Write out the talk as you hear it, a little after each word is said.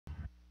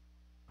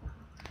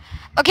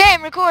Okay,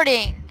 I'm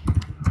recording.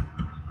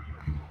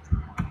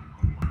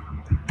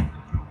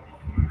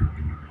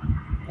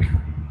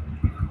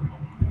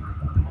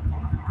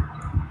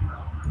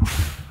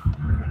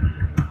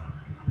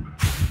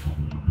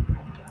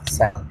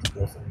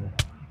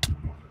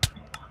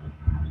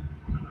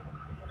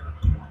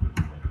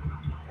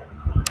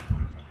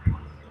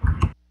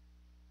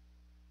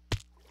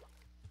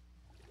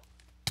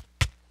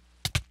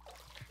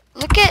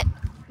 Look at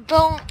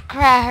Bone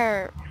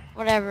Cracker,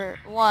 whatever,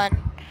 one.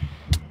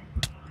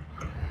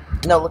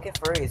 No, look at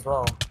Furry as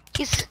well.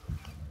 He's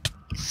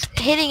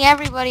hitting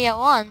everybody at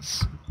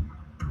once.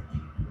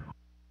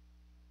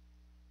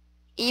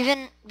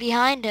 Even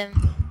behind him.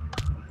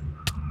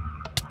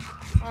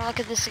 Oh, look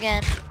at this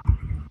again.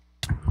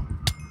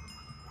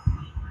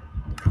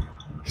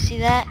 See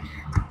that?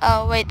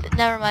 Oh, wait,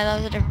 never mind, that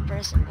was a different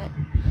person, but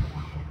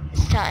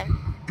it's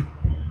time.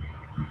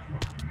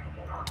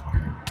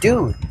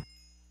 Dude!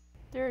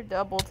 They're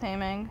double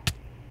taming.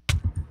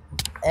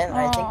 And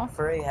I Aw. think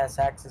Furry has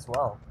hacks as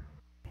well.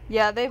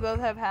 Yeah, they both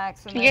have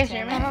hacks and You they're guys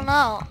hear me? I taming. don't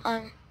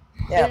know.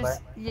 Yeah, There's-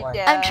 but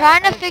why? I'm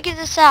trying to I- figure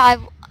this out.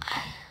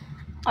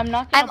 I'm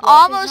not gonna I'm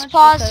block as almost much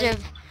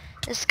positive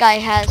this guy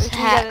has Wait, so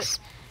you gotta- hacks.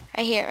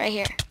 Right here, right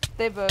here.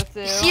 They both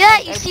do. You see that?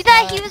 Like, You it's see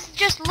that? not- He was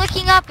just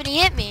looking up and he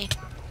hit me.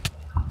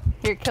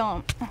 Here, kill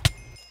him.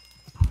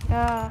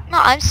 Yeah. No,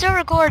 I'm still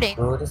recording.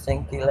 Go to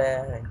stinky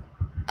leg.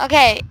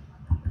 Okay,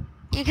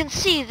 you can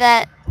see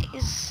that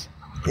he's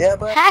Yeah,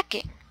 but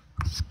hacking.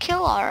 It's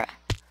kill aura.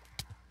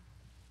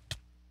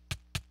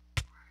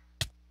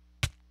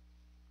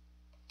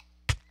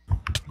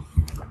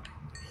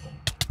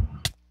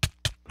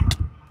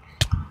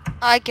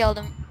 I killed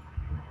him.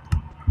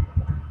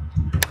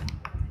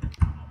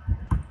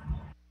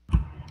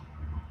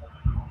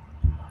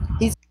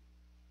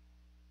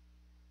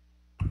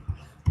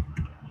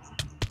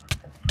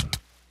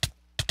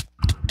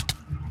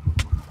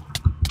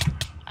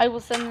 I will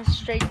send this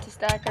straight to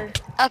Stacker.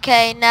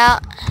 Okay, now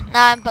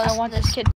I'm I posting want this. this kid